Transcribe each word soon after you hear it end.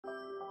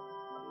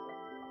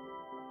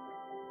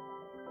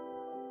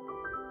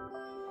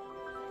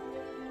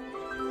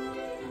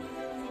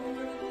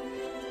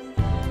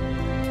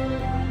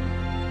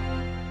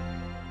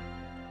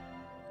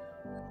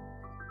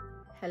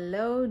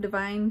Hello,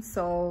 divine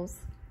souls.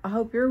 I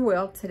hope you're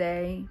well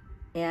today,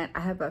 and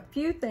I have a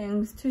few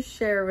things to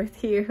share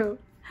with you.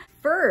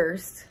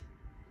 First,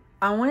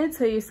 I want to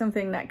tell you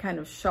something that kind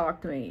of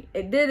shocked me.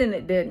 It did and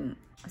it didn't.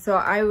 So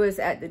I was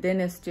at the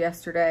dentist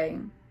yesterday,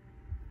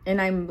 and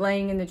I'm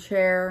laying in the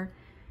chair,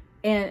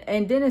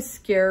 and dentists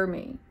scare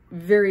me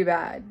very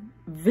bad,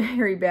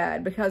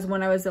 because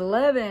when I was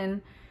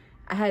 11,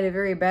 I had a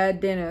very bad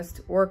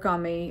dentist work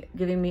on me,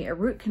 giving me a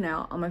root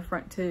canal on my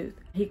front tooth.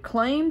 He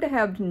claimed to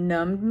have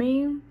numbed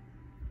me,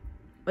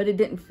 but it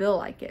didn't feel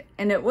like it.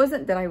 And it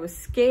wasn't that I was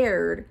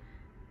scared,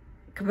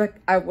 but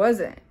I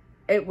wasn't.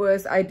 It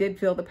was, I did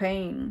feel the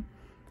pain.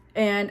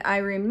 And I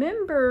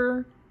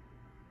remember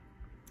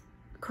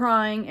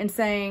crying and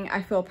saying,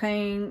 I feel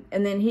pain.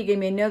 And then he gave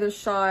me another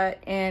shot,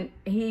 and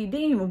he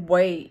didn't even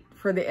wait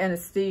for the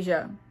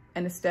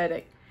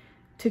anesthetic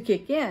to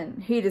kick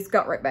in. He just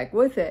got right back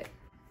with it.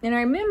 And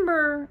I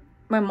remember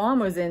my mom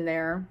was in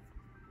there,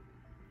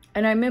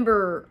 and I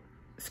remember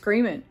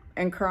screaming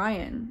and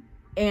crying.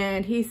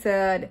 And he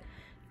said,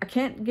 I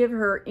can't give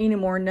her any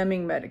more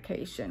numbing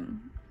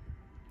medication.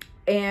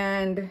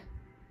 And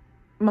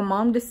my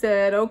mom just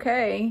said,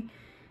 okay.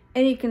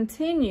 And he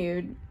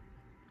continued.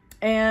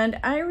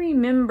 And I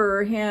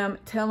remember him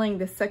telling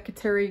the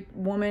secretary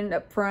woman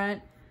up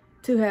front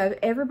to have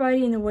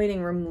everybody in the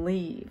waiting room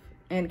leave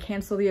and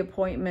cancel the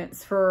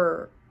appointments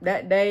for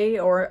that day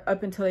or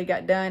up until he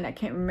got done. I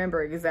can't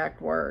remember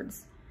exact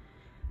words.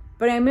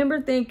 But I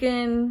remember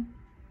thinking,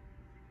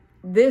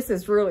 this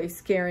is really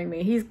scaring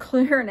me. He's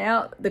clearing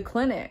out the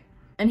clinic.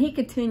 And he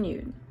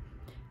continued.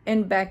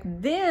 And back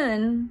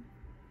then,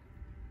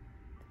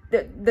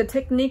 the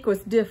technique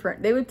was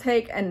different. They would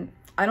take, and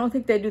I don't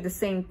think they do the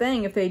same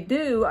thing. If they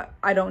do,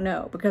 I don't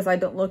know, because I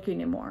don't look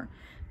anymore.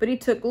 But he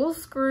took little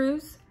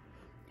screws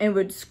and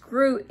would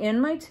screw in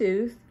my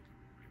tooth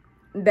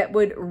that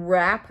would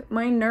wrap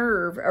my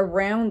nerve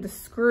around the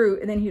screw,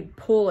 and then he'd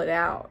pull it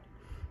out.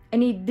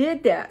 And he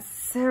did that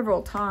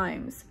several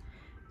times.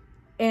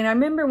 And I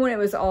remember when it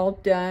was all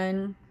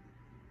done,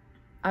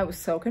 I was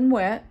soaking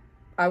wet.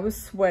 I was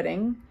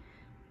sweating.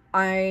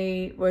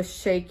 I was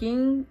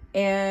shaking,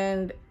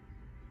 and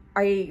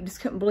I just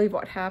couldn't believe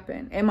what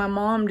happened. And my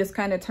mom just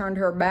kind of turned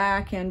her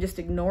back and just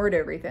ignored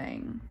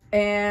everything.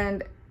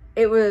 And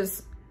it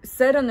was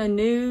said on the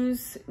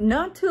news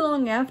not too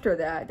long after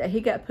that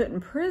he got put in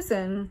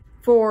prison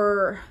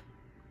for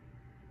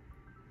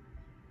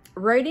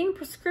writing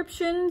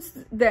prescriptions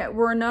that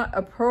were not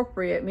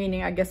appropriate,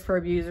 meaning I guess for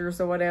abusers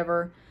or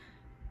whatever.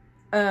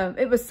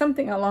 It was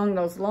something along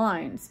those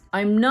lines.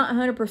 I'm not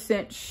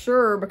 100%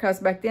 sure,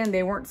 because back then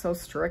they weren't so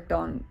strict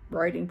on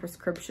writing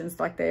prescriptions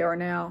like they are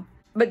now.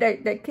 But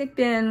that kicked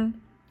in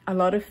a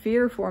lot of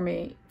fear for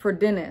me, for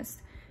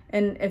dentists.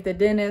 And if the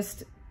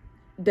dentist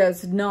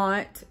does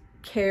not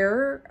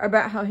care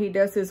about how he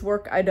does his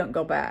work, I don't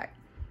go back.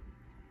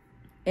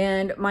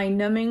 And my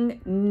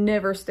numbing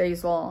never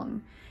stays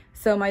long.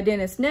 So my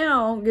dentist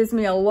now gives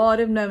me a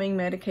lot of numbing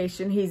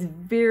medication. He's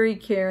very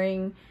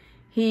caring.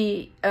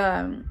 He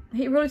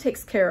really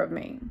takes care of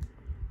me.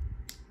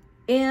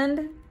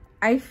 And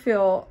I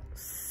feel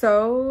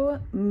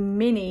so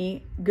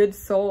many good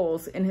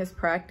souls in his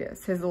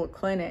practice, his little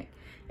clinic.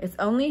 It's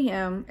only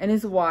him and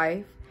his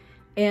wife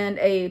and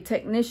a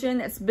technician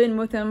that's been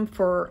with him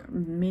for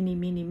many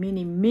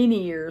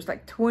years,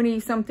 like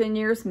 20-something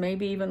years,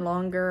 maybe even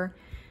longer.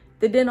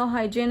 The dental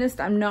hygienist,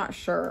 I'm not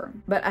sure,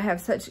 but I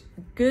have such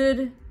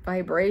good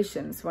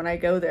vibrations when I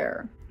go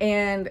there.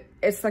 And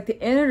it's like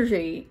the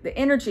energy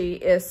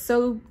is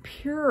so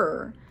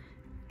pure.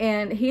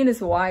 And he and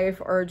his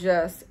wife are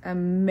just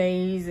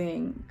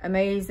amazing.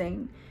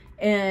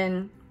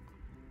 And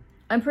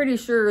I'm pretty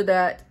sure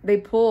that they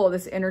pull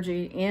this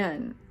energy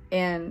in,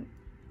 and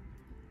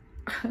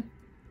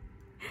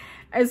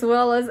as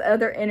well as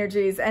other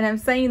energies. And I'm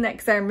saying that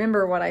because I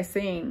remember what I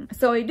seen.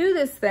 So I do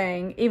this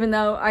thing, even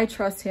though I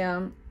trust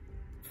him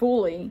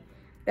fully,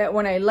 that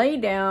when I lay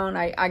down,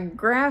 I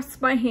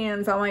grasp my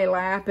hands on my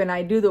lap and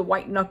I do the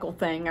white knuckle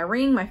thing. I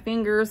wring my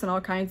fingers and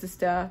all kinds of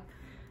stuff.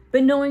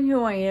 But knowing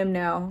who I am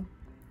now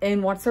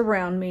and what's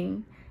around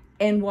me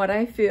and what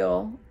I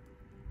feel,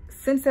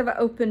 since I've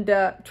opened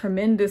up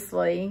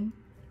tremendously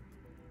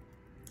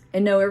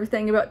and know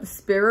everything about the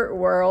spirit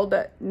world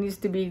that needs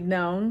to be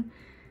known,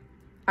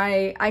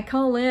 I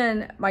call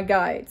in my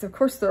guides. Of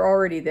course, they're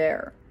already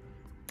there.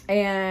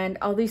 And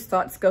all these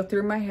thoughts go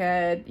through my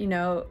head, you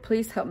know,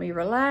 please help me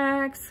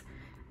relax.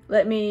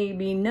 Let me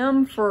be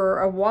numb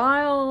for a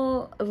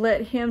while.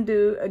 Let him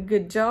do a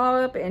good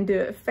job and do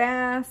it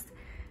fast.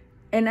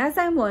 And as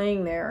I'm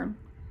laying there,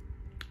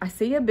 I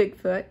see a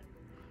Bigfoot.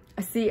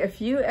 I see a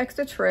few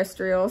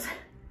extraterrestrials.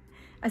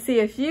 I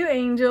see a few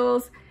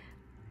angels.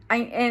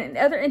 And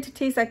other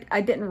entities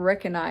I didn't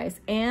recognize,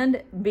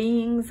 and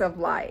beings of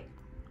light.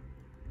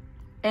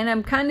 And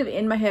I'm kind of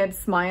in my head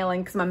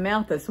smiling because my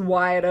mouth is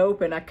wide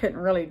open. I couldn't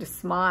really just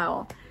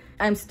smile.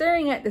 I'm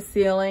staring at the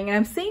ceiling, and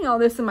I'm seeing all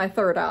this in my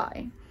third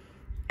eye.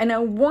 And I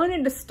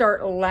wanted to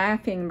start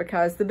laughing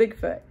because the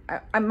Bigfoot,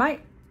 it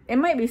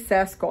might be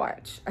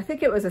Sasquatch. I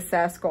think it was a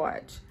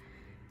Sasquatch.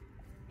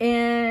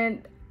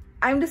 And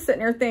I'm just sitting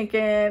there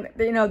thinking,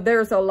 you know,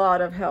 there's a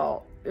lot of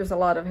help. There's a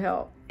lot of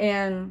help.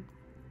 And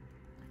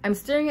I'm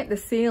staring at the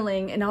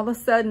ceiling, and all of a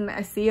sudden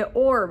I see an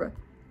orb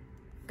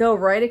go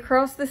right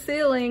across the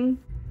ceiling.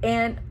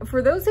 And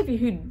for those of you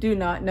who do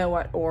not know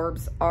what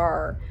orbs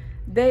are,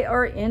 they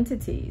are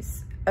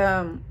entities.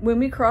 When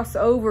we cross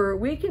over,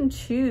 we can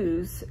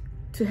choose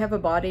to have a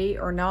body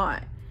or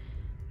not.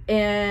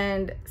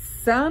 And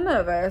some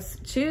of us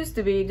choose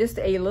to be just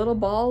a little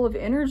ball of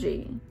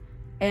energy.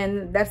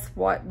 And that's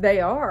what they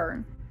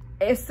are.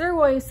 It's their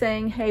way of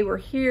saying, hey, we're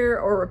here,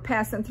 or we're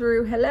passing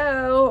through,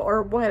 hello,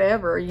 or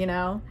whatever, you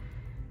know.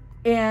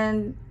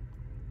 And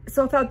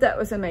so I thought that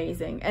was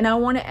amazing. And I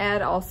want to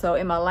add also,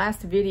 in my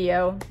last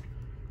video,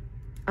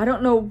 I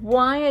don't know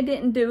why I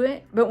didn't do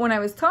it, but when I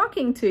was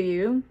talking to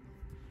you,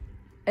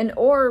 an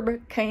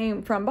orb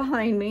came from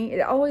behind me.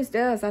 It always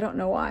does. I don't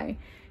know why.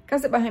 It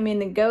comes up behind me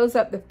and then goes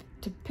up the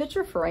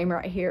picture frame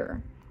right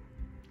here,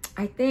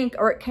 I think,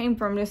 or it came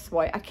from this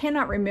way. I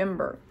cannot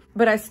remember.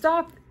 But I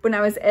stopped, when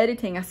I was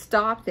editing, I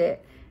stopped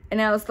it.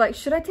 And I was like,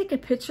 should I take a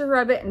picture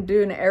of it and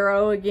do an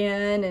arrow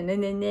again? And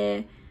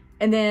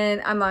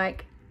then I'm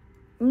like,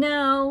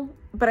 no,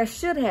 but I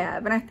should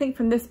have. And I think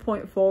from this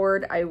point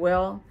forward, I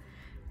will.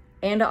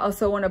 And I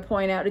also want to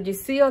point out, did you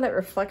see all that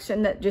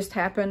reflection that just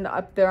happened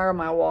up there on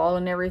my wall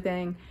and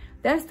everything?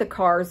 That's the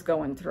cars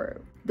going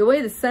through. The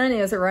way the sun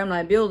is around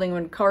my building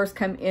when cars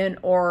come in,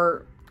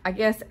 or I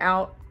guess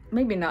out,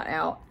 maybe not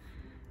out.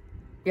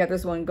 Yeah,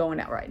 there's one going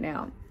out right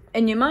now.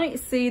 And you might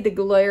see the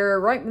glare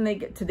right when they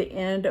get to the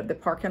end of the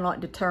parking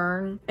lot to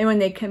turn. And when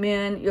they come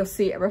in, you'll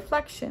see a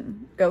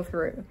reflection go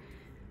through,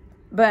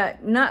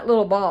 but not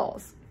little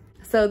balls.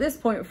 So this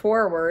point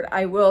forward,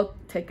 I will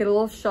take a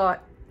little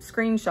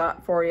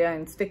screenshot for you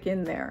and stick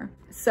in there.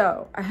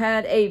 So I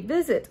had a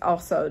visit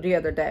also the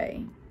other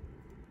day.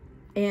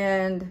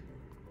 And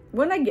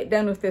when I get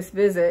done with this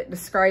visit,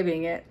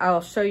 describing it,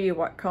 I'll show you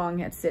what Kong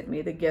had sent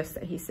me, the gifts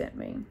that he sent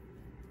me.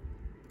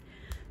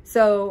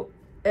 So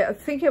I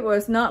think it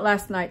was not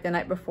last night, the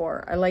night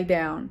before. I lay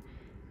down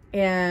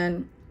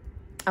and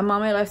I'm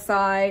on my left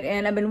side,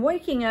 and I've been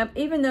waking up,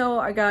 even though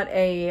I got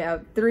a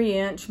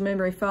 3-inch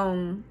memory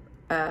foam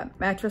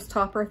mattress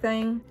topper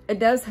thing. It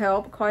does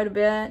help quite a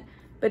bit,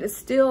 but it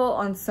still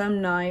on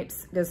some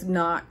nights does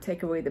not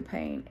take away the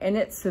pain, and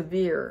it's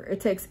severe.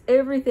 It takes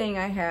everything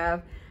I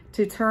have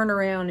to turn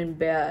around in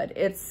bed.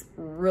 It's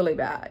really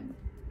bad.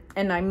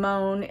 And I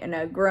moan and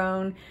I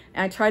groan,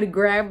 and I try to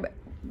grab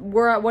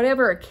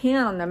whatever I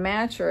can on the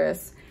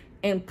mattress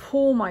and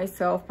pull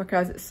myself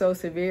because it's so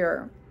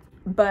severe.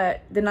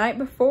 But the night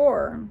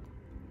before,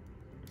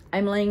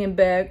 I'm laying in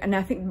bed, and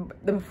I think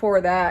the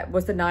before that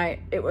was the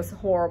night it was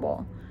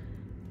horrible.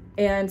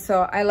 And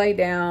so I lay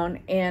down,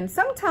 and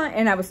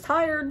and I was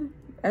tired,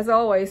 as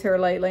always here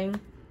lately.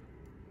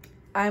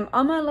 I'm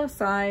on my left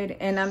side,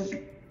 and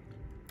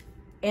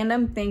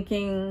I'm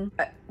thinking,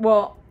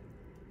 well,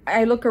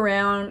 I look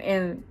around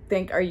and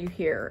think, are you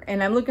here?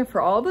 And I'm looking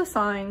for all the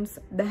signs,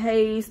 the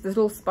haze, the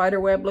little spider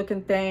web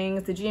looking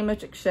things, the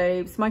geometric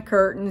shapes, my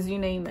curtains, you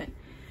name it.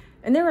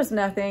 And there was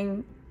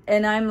nothing.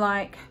 And I'm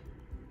like,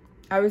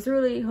 I was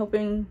really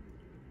hoping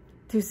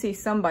to see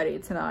somebody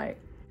tonight.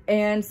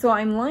 And so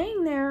I'm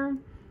laying there,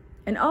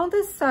 and all of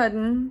a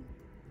sudden,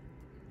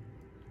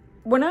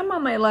 when I'm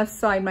on my left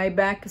side, my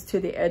back is to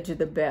the edge of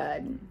the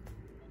bed.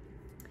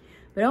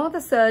 But all of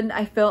a sudden,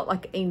 I felt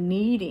like a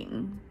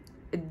kneading,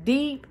 a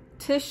deep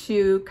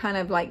tissue kind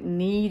of like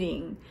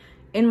kneading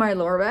in my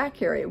lower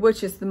back area,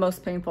 which is the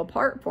most painful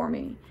part for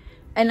me.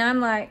 And I'm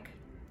like,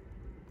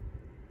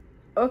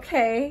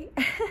 okay,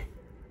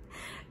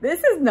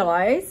 this is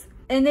nice.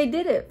 And they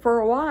did it for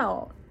a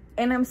while.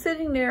 And I'm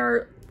sitting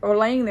there or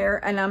laying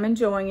there, and I'm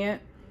enjoying it.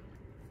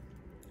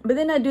 But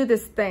then I do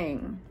this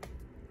thing,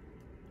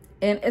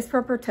 and it's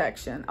for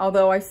protection,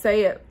 although I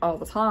say it all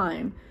the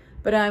time.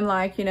 But I'm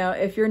like, you know,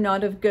 if you're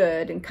not of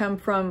good and come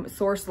from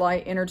source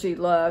light, energy,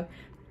 love,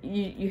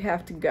 you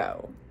have to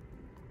go.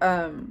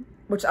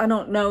 Which I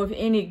don't know of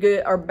any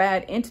good or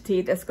bad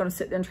entity that's going to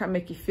sit there and try to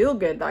make you feel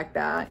good like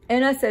that.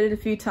 And I said it a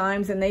few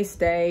times, and they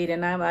stayed,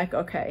 and I'm like,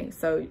 okay,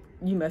 so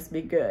you must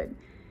be good.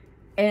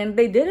 And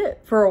they did it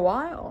for a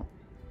while.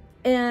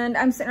 And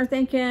I'm sitting there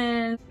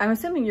thinking, I'm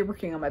assuming you're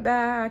working on my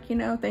back, you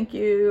know, thank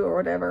you, or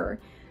whatever.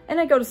 And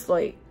I go to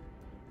sleep.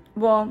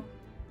 Well,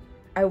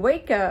 I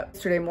wake up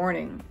yesterday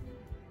morning.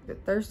 Is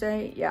it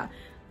Thursday? Yeah.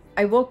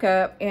 I woke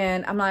up,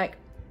 and I'm like,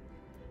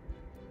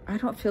 I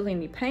don't feel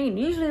any pain.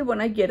 Usually when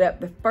I get up,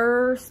 the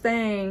first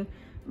thing,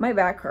 my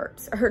back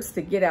hurts. It hurts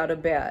to get out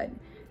of bed.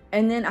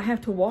 And then I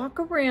have to walk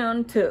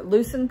around to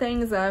loosen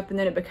things up, and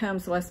then it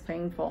becomes less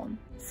painful.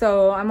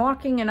 So I'm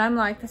walking, and I'm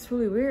like, that's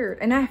really weird.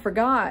 And I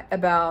forgot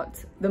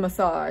about the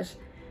massage.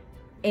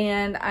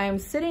 And I'm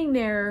sitting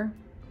there,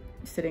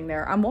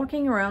 I'm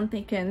walking around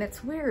thinking,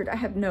 that's weird. I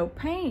have no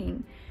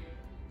pain.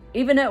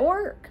 Even at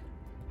work.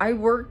 I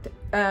worked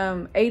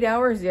 8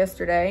 hours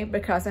yesterday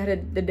because I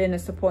had the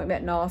dentist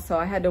appointment and all, so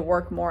I had to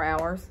work more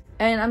hours.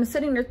 And I'm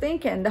sitting there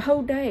thinking the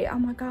whole day, oh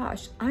my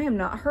gosh, I am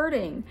not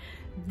hurting.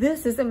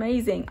 This is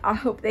amazing. I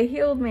hope they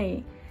healed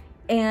me.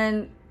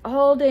 And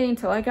all day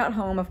until I got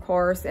home, of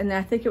course. And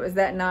I think it was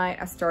that night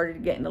I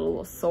started getting a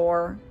little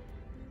sore.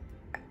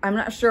 I'm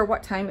not sure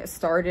what time it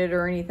started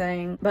or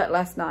anything, but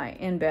last night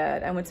in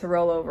bed, I went to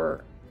roll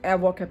over. I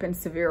woke up in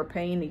severe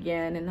pain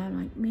again, and I'm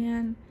like,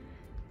 man,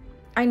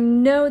 I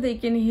know they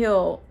can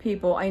heal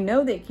people. I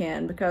know they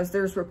can, because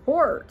there's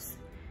reports,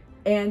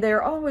 and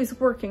they're always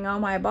working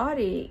on my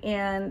body,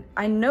 and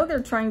I know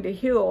they're trying to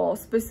heal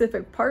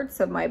specific parts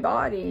of my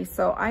body.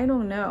 So I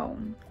don't know.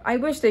 I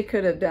wish they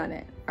could have done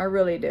it. I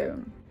really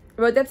do.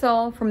 But that's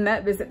all from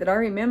that visit that I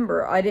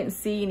remember. I didn't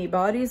see any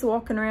bodies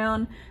walking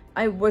around.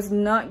 I was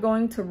not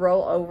going to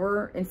roll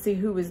over and see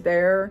who was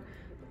there,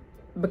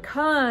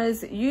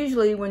 because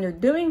usually when they're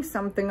doing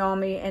something on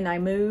me and I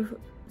move,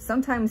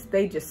 sometimes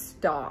they just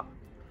stop.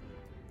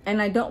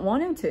 And I don't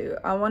want them to.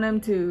 I want them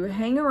to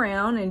hang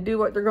around and do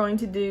what they're going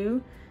to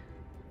do.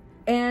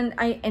 And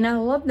I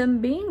love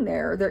them being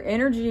there. Their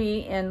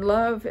energy and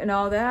love and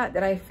all that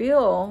I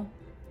feel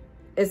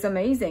is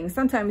amazing.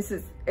 Sometimes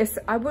it's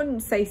I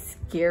wouldn't say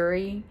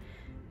scary.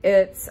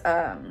 It's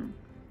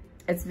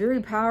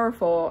very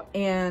powerful,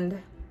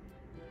 and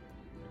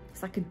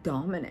it's like a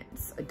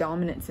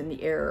dominance in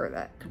the air,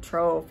 that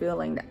control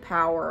feeling, that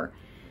power.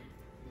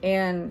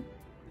 And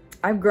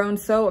I've grown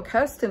so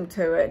accustomed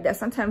to it that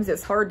sometimes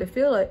it's hard to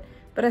feel it,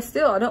 but I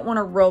don't want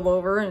to roll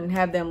over and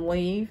have them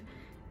leave.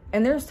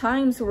 And there's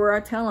times where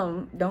I tell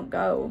them, don't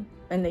go,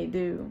 and they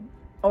do,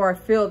 or I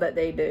feel that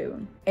they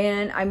do.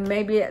 And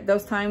maybe at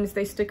those times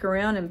they stick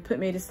around and put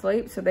me to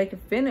sleep so they can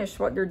finish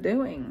what they're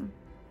doing.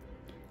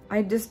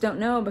 I just don't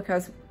know,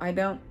 because I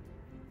don't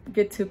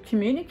get to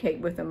communicate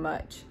with them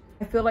much.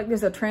 I feel like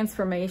there's a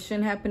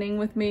transformation happening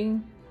with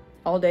me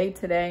all day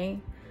today.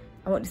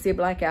 I went to see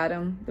Black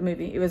Adam, the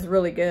movie. It was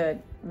really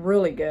good,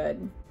 really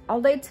good.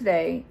 All day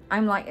today,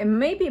 I'm like, and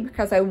maybe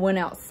because I went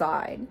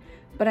outside,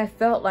 but I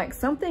felt like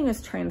something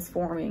is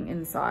transforming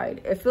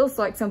inside. It feels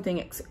like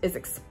something is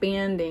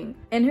expanding.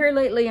 And here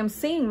lately, I'm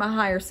seeing my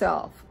higher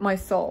self, my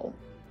soul,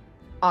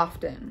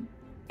 often.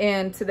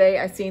 And today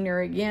I seen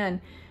her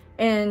again,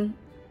 and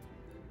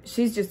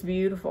she's just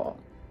beautiful.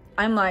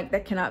 I'm like,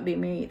 that cannot be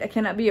me. That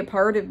cannot be a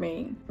part of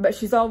me. But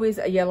she's always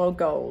a yellow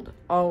gold,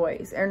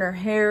 always. And her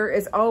hair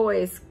is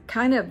always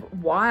kind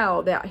of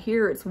wild out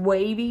here. It's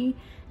wavy,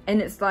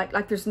 and it's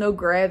like there's no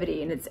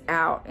gravity, and it's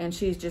out. And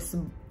she's just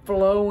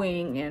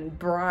flowing and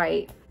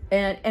bright.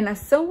 And I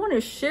so want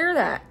to share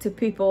that to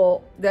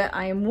people that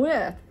I am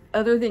with,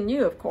 other than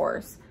you, of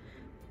course.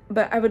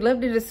 But I would love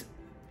to just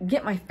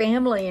get my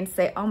family and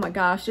say, oh my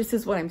gosh, this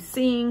is what I'm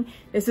seeing.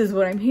 This is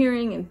what I'm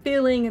hearing and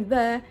feeling and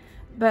that.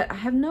 But I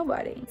have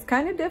nobody. It's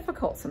kind of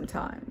difficult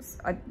sometimes.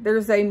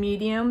 There's a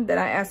medium that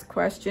I ask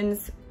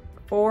questions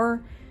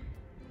for,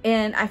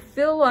 and I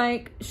feel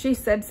like she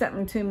said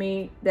something to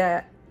me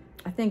that,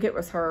 I think it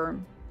was her,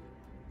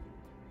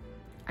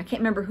 I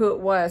can't remember who it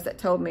was, that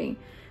told me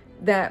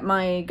that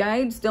my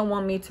guides don't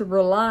want me to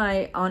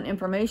rely on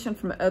information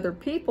from other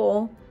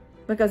people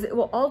because it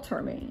will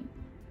alter me.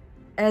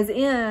 As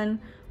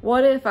in,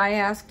 what if I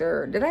asked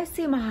her, did I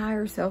see my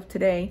higher self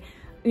today?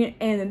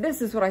 And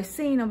this is what I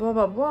seen, and blah,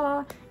 blah,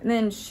 blah. And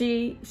then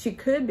she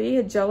could be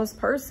a jealous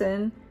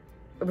person,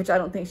 which I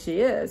don't think she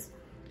is,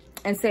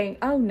 and saying,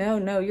 oh,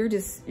 no, you're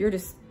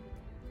just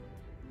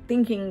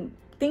thinking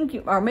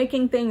or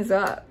making things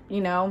up, you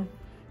know?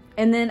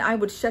 And then I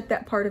would shut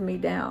that part of me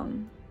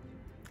down.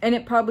 And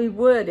it probably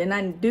would. And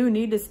I do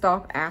need to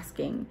stop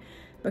asking,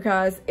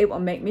 because it will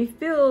make me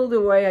feel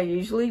the way I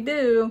usually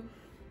do.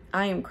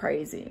 I am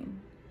crazy.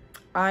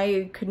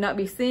 I could not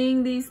be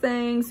seeing these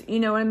things, you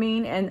know what I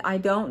mean? And I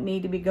don't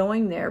need to be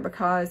going there,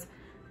 because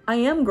I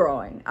am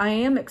growing. I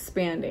am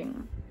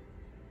expanding.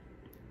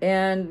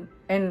 And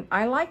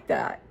I like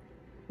that,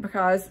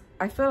 because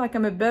I feel like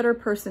I'm a better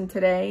person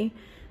today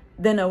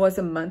than I was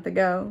a month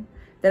ago,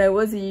 than I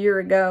was a year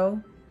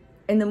ago.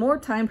 And the more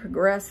time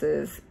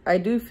progresses, I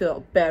do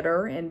feel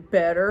better and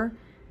better,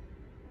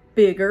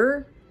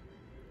 bigger,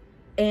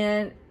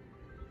 and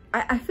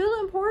I feel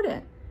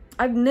important.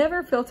 I've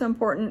never felt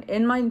important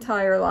in my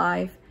entire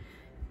life.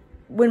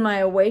 When my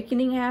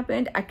awakening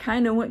happened, I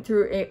kind of went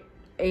through a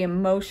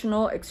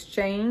emotional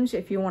exchange,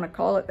 if you want to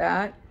call it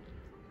that.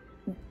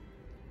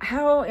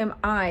 How am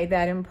I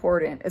that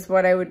important is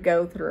what I would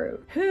go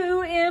through.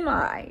 Who am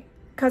I?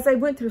 Because I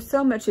went through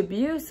so much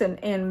abuse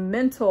and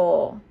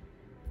mental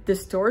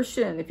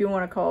distortion, if you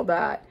want to call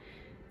that.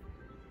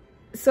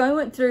 So I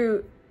went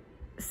through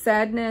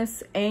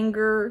sadness,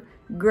 anger,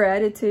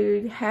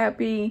 gratitude,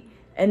 happy,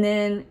 and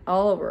then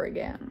all over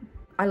again.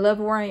 I love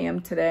where I am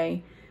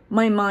today.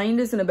 My mind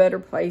is in a better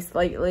place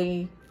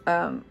lately.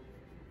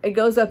 It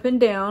goes up and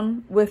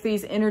down with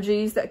these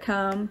energies that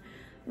come.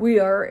 We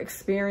are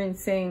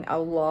experiencing a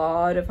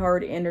lot of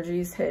hard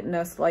energies hitting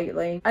us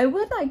lately. I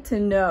would like to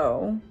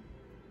know,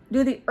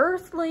 do the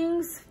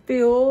earthlings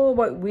feel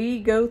what we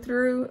go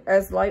through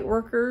as light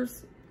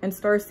workers and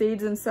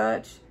starseeds and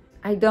such?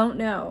 I don't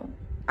know.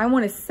 I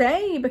want to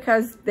say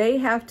because they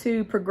have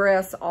to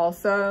progress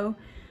also,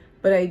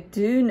 but I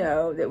do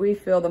know that we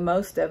feel the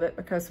most of it,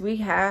 because we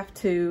have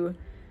to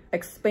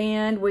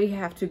expand. We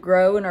have to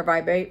grow in our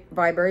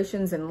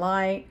vibrations and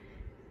light.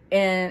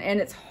 And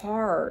it's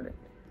hard.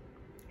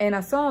 And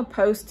I saw a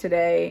post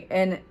today,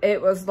 and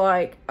it was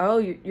like, oh,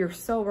 you're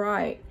so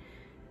right.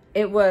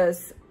 It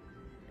was,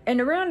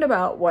 in a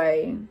roundabout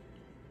way,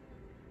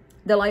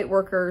 the light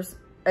workers,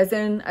 as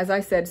I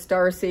said,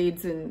 star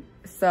seeds and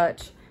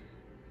such,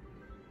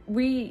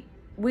 we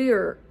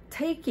are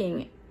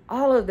taking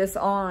all of this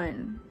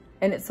on,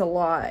 and it's a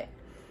lot.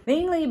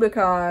 Mainly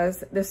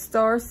because the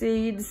star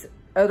seeds,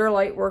 other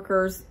light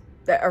workers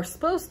that are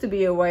supposed to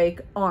be awake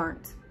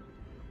aren't.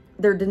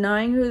 They're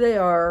denying who they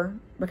are,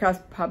 because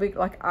probably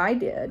like I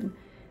did,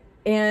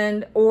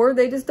 or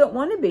they just don't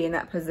want to be in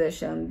that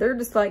position. They're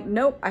just like,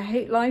 nope, I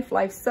hate life,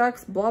 life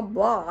sucks, blah,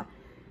 blah.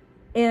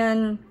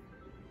 And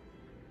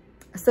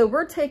so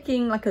we're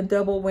taking like a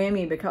double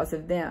whammy because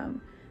of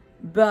them.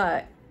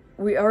 But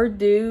we are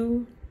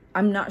due,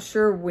 I'm not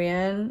sure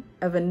when,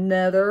 of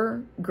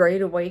another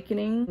great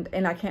awakening.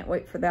 And I can't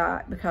wait for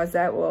that, because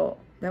that will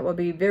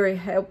be very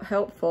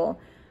helpful.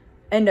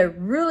 And I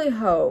really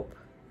hope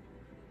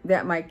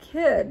that my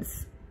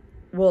kids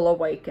will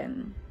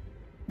awaken.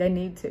 They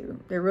need to.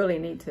 They really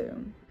need to.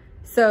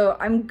 So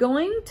I'm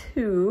going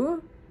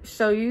to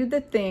show you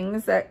the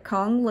things that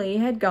Kong Lee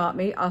had got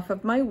me off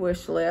of my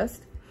wish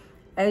list.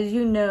 As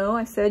you know,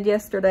 I said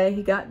yesterday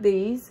he got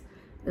these.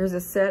 There's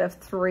a set of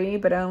 3,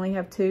 but I only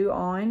have 2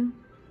 on.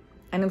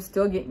 And I'm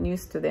still getting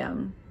used to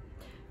them.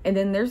 And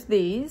then there's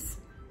these.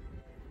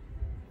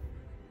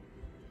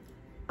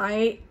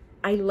 I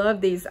love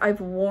these. I've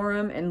worn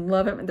them and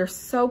love them. They're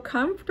so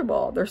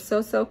comfortable. They're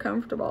so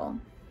comfortable.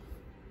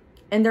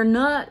 And they're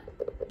not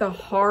the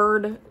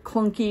hard,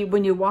 clunky,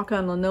 when you walk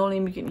on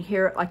linoleum, you can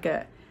hear it like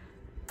a,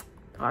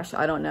 gosh,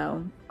 I don't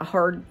know, a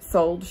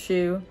hard-soled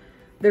shoe.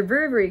 They're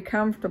very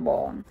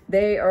comfortable.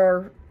 They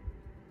are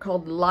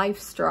called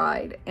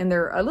LifeStride, and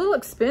they're a little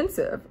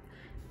expensive.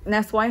 And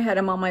that's why I had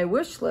them on my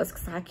wish list,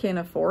 because I can't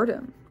afford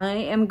them. I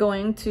am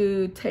going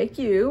to take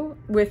you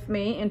with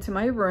me into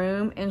my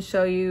room and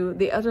show you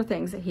the other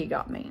things that he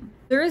got me.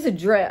 There is a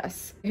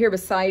dress here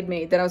beside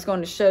me that I was going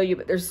to show you,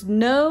 but there's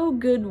no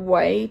good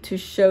way to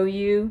show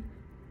you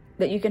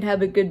that you can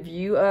have a good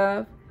view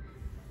of.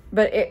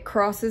 But it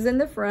crosses in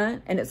the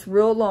front, and it's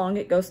real long.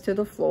 It goes to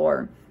the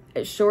floor.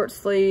 It's short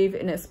sleeve,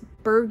 and it's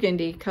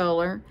burgundy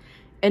color,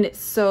 and it's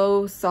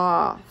so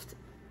soft.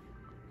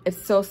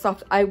 It's so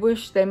soft. I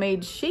wish they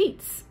made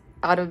sheets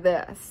out of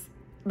this,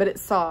 but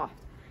it's soft.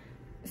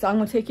 So I'm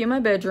going to take you in my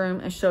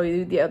bedroom and show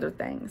you the other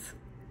things.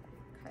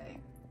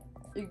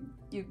 Okay.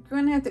 You're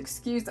going to have to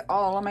excuse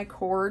all of my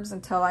cords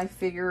until I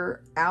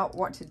figure out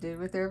what to do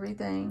with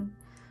everything.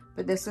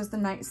 But this is the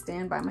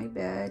nightstand by my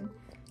bed.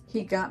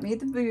 He got me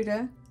the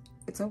Buddha.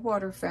 It's a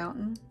water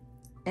fountain.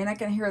 And I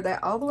can hear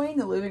that all the way in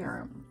the living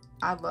room.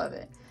 I love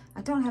it.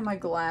 I don't have my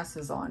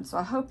glasses on, so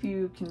I hope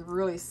you can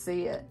really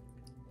see it.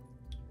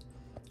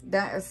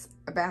 That is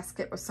a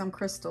basket with some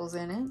crystals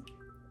in it.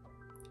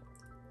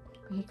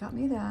 He got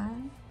me that.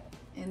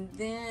 And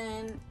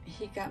then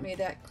he got me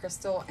that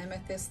crystal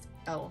amethyst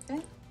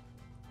elephant,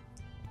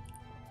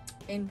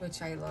 in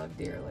which I love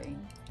dearly.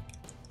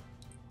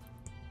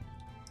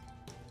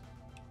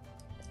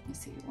 Let me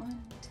see, 1,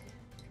 2,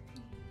 3,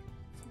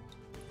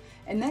 4.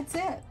 And that's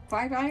it,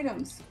 5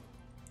 items.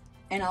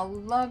 And I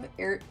love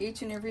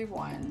each and every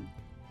one.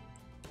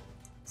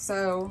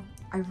 So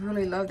I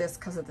really love this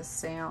because of the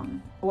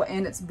sound. Well,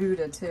 and it's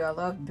Buddha too. I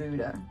love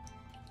Buddha.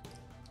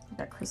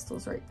 Got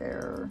crystals right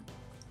there.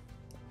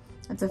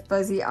 It's a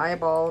fuzzy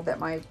eyeball that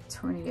my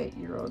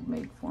 28-year-old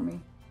made for me.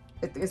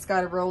 It's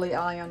got a rolly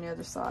eye on the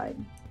other side.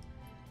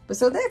 But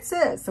so that's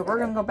it. So we're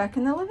gonna go back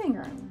in the living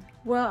room.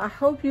 Well, I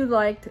hope you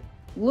liked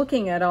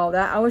looking at all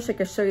that. I wish I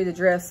could show you the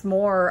dress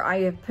more.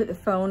 I have put the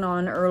phone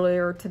on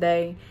earlier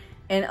today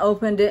and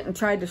opened it and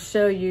tried to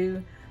show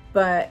you,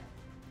 but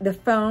the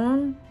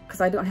phone,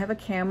 because I don't have a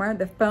camera,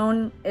 the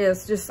phone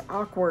is just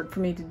awkward for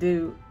me to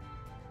do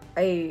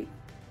a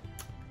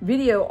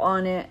video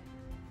on it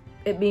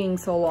being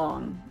so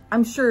long.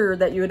 I'm sure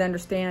that you would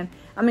understand.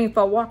 I mean, if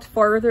I walked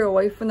farther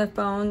away from the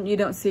phone, you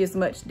don't see as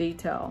much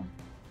detail.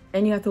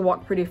 And you have to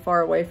walk pretty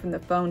far away from the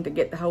phone to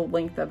get the whole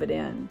length of it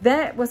in.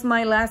 That was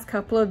my last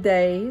couple of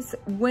days.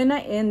 When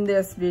I end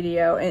this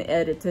video and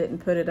edit it and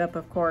put it up,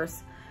 of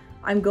course,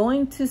 I'm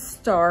going to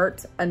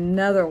start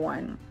another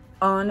one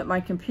on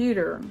my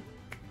computer.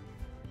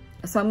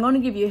 So I'm going to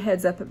give you a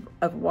heads up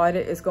of what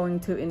it is going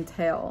to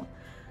entail.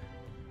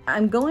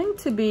 I'm going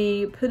to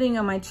be putting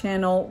on my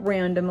channel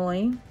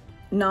randomly,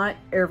 not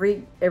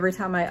every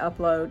time I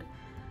upload,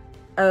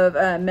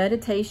 of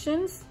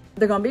meditations.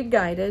 They're going to be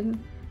guided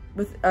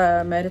with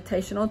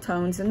meditational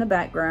tones in the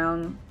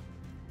background.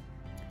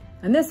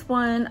 And this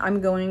one, I'm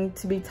going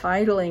to be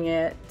titling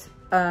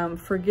it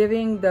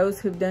Forgiving Those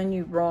Who've Done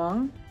You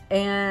Wrong.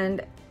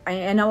 And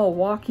I will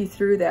walk you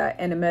through that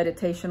in a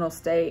meditational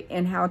state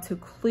and how to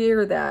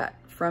clear that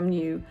from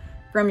you,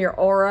 from your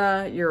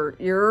aura,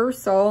 your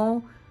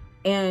soul.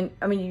 And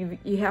I mean,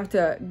 you have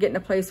to get in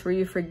a place where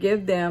you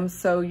forgive them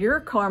so your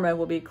karma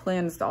will be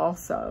cleansed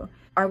also.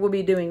 I will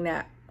be doing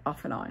that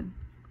off and on.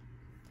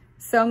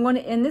 So I'm going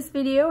to end this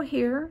video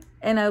here,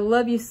 and I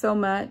love you so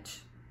much,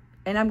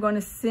 and I'm going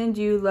to send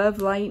you love,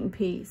 light, and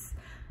peace.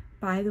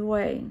 By the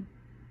way,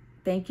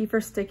 thank you for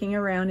sticking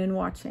around and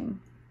watching.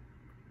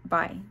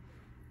 Bye.